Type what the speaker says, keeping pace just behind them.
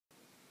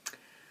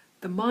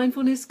The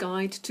Mindfulness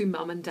Guide to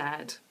Mum and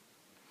Dad.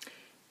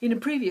 In a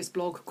previous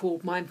blog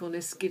called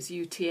Mindfulness Gives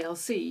You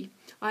TLC,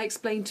 I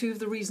explained two of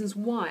the reasons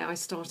why I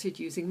started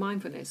using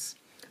mindfulness,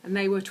 and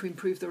they were to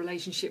improve the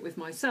relationship with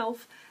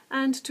myself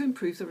and to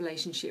improve the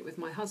relationship with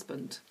my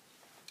husband.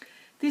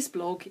 This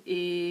blog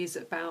is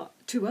about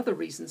two other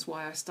reasons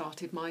why I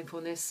started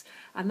mindfulness,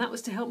 and that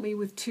was to help me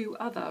with two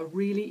other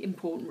really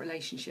important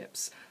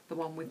relationships, the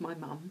one with my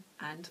mum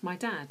and my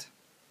dad.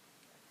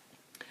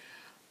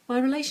 My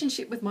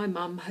relationship with my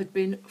mum had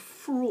been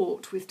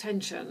fraught with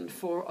tension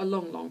for a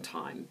long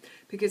time,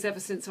 because ever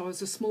since I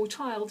was a small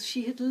child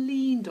she had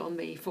leaned on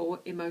me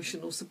for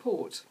emotional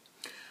support.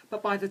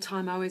 But by the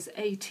time I was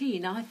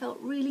 18 I felt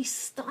really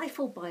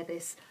stifled by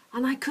this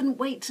and I couldn't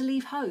wait to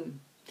leave home.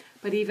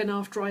 But even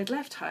after I'd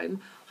left home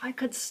I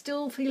could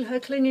still feel her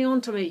clinging on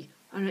to me,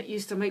 and it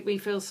used to make me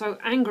feel so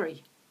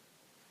angry.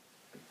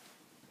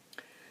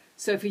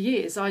 So for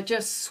years I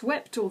just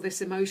swept all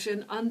this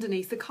emotion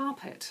underneath the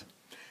carpet.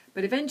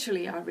 But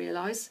eventually I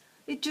realised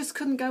it just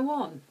couldn't go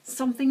on.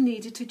 Something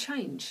needed to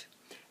change.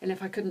 And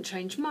if I couldn't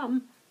change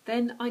Mum,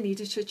 then I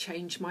needed to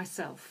change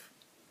myself.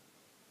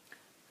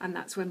 And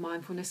that's when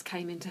mindfulness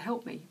came in to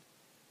help me.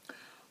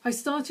 I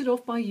started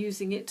off by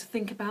using it to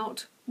think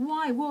about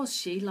why was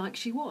she like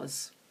she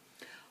was.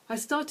 I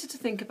started to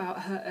think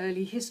about her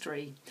early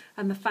history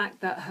and the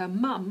fact that her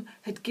mum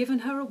had given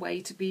her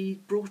away to be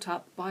brought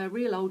up by a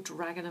real old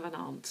dragon of an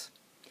aunt.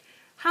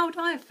 How would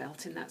I have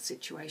felt in that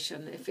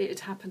situation if it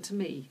had happened to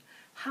me?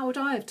 How would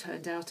I have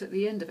turned out at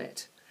the end of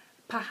it?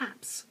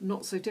 Perhaps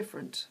not so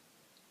different.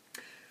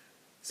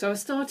 So I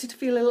started to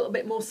feel a little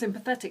bit more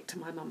sympathetic to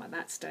my mum at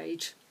that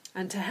stage.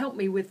 And to help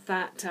me with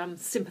that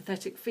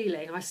sympathetic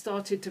feeling, I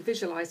started to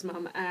visualise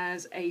Mum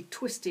as a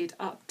twisted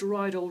up,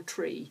 dried old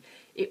tree.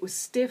 It was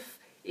stiff,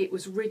 it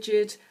was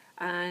rigid,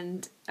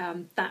 and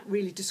that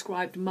really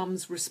described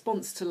Mum's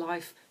response to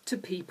life, to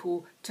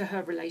people, to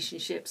her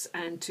relationships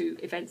and to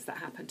events that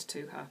happened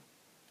to her.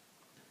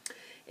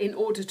 In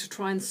order to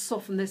try and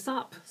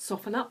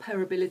soften up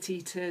her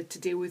ability to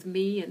deal with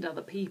me and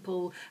other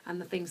people and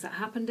the things that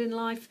happened in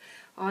life,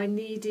 I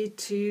needed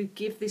to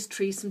give this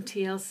tree some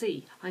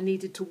TLC. I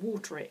needed to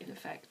water it, in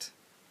effect.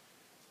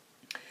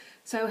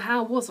 So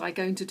how was I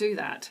going to do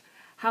that?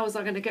 How was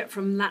I going to get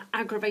from that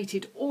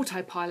aggravated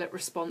autopilot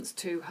response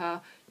to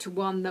her to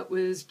one that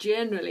was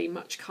generally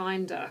much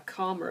kinder,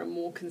 calmer and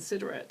more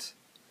considerate?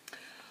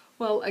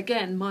 Well,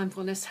 again,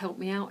 mindfulness helped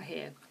me out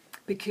here,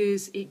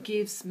 because it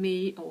gives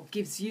me, or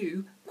gives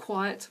you,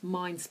 quiet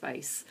mind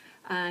space.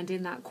 And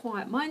in that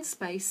quiet mind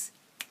space,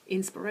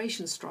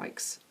 inspiration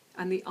strikes,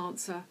 and the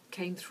answer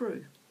came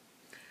through.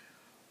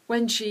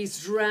 When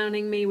she's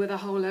drowning me with a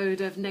whole load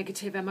of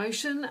negative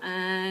emotion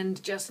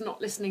and just not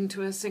listening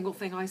to a single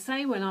thing I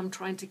say when I'm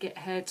trying to get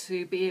her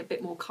to be a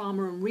bit more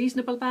calmer and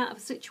reasonable about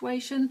the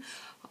situation,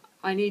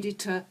 I needed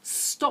to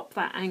stop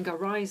that anger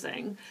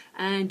rising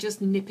and just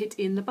nip it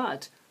in the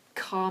bud,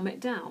 calm it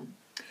down.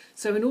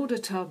 So in order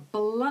to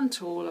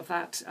blunt all of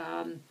that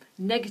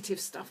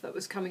negative stuff that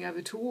was coming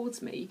over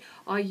towards me,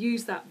 I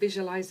used that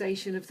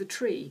visualisation of the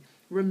tree,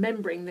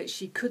 remembering that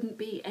she couldn't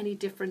be any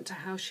different to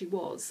how she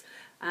was.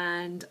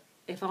 And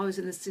if I was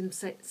in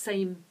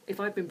the if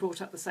I'd been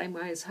brought up the same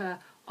way as her,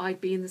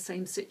 I'd be in the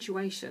same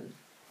situation.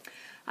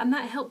 And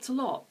that helped a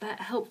lot.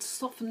 That helped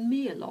soften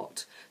me a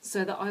lot,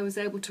 so that I was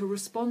able to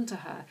respond to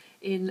her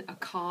in a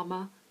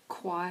calmer,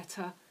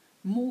 quieter,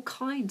 more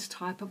kind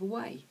type of a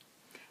way.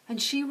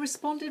 And she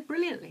responded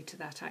brilliantly to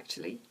that,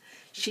 actually.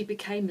 She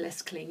became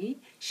less clingy,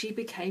 she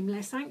became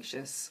less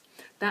anxious.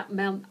 That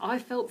meant I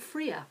felt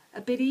freer, a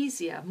bit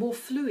easier, more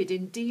fluid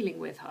in dealing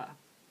with her.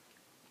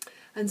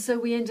 And so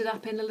we ended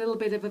up in a little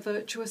bit of a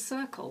virtuous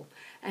circle.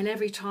 And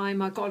every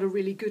time I got a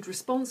really good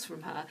response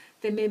from her,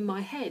 then in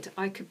my head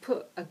I could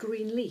put a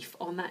green leaf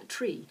on that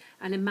tree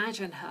and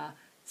imagine her,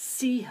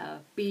 see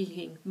her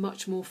being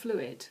much more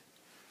fluid.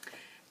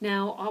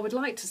 Now, I would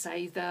like to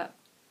say that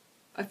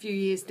a few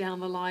years down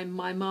the line,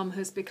 my mum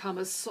has become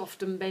as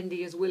soft and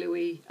bendy as a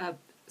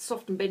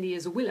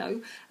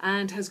willow,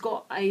 and has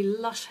got a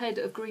lush head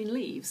of green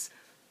leaves.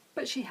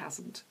 But she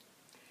hasn't.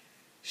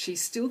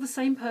 She's still the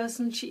same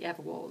person she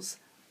ever was,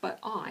 but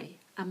I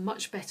am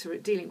much better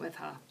at dealing with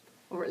her,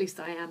 or at least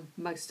I am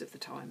most of the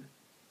time.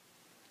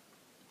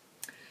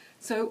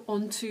 So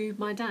on to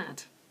my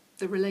dad,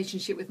 the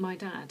relationship with my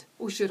dad,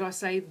 or should I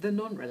say the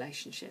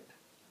non-relationship.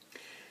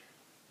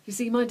 You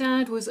see, my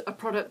dad was a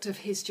product of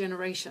his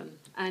generation,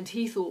 and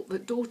he thought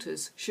that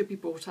daughters should be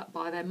brought up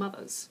by their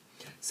mothers.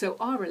 So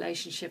our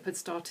relationship had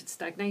started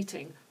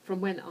stagnating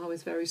from when I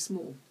was very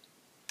small.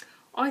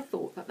 I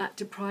thought that that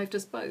deprived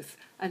us both,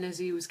 and as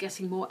he was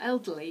getting more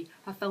elderly,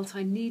 I felt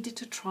I needed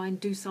to try and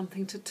do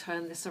something to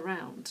turn this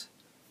around.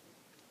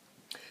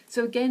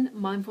 So again,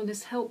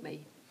 mindfulness helped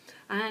me.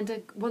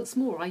 And once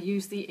more, I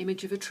used the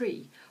image of a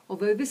tree,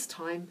 although this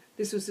time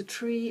this was a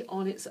tree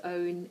on its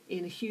own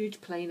in a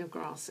huge plain of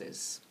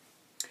grasses.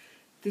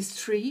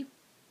 This tree,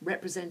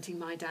 representing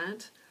my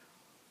dad,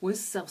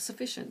 was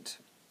self-sufficient,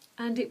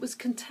 and it was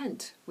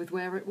content with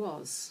where it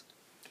was.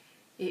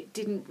 It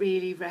didn't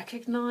really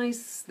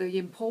recognise the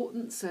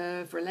importance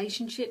of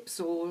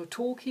relationships or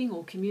talking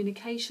or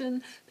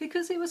communication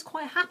because it was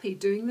quite happy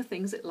doing the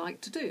things it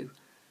liked to do.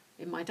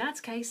 In my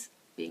dad's case,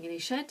 being in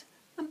his shed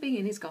and being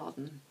in his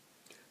garden.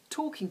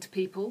 Talking to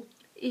people,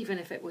 even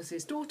if it was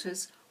his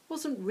daughters,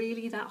 wasn't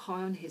really that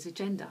high on his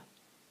agenda.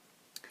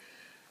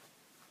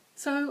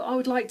 So I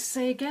would like to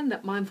say again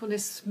that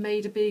mindfulness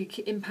made a big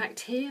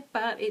impact here,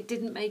 but it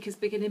didn't make as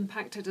big an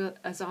impact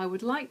as I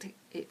would like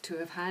it to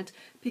have had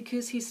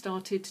because he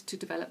started to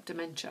develop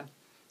dementia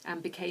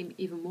and became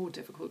even more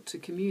difficult to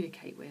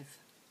communicate with.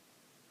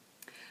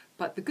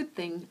 But the good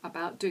thing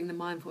about doing the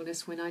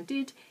mindfulness when I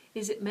did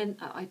is it meant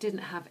that I didn't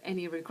have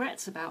any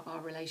regrets about our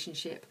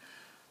relationship.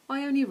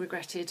 I only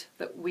regretted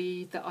that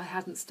I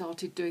hadn't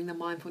started doing the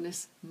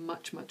mindfulness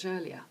much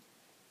earlier.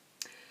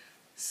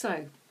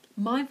 So,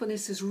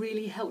 mindfulness has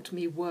really helped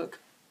me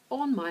work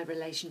on my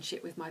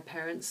relationship with my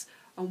parents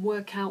and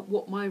work out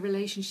what my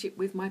relationship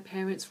with my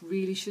parents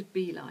really should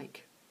be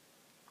like.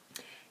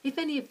 If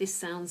any of this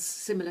sounds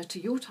similar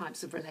to your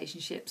types of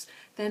relationships,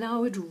 then I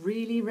would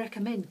really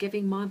recommend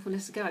giving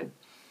mindfulness a go.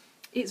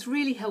 It's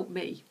really helped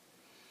me.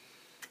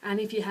 And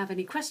if you have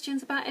any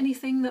questions about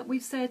anything that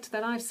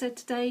I've said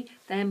today,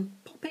 then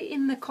pop it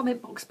in the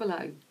comment box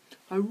below.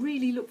 I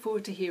really look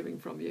forward to hearing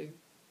from you.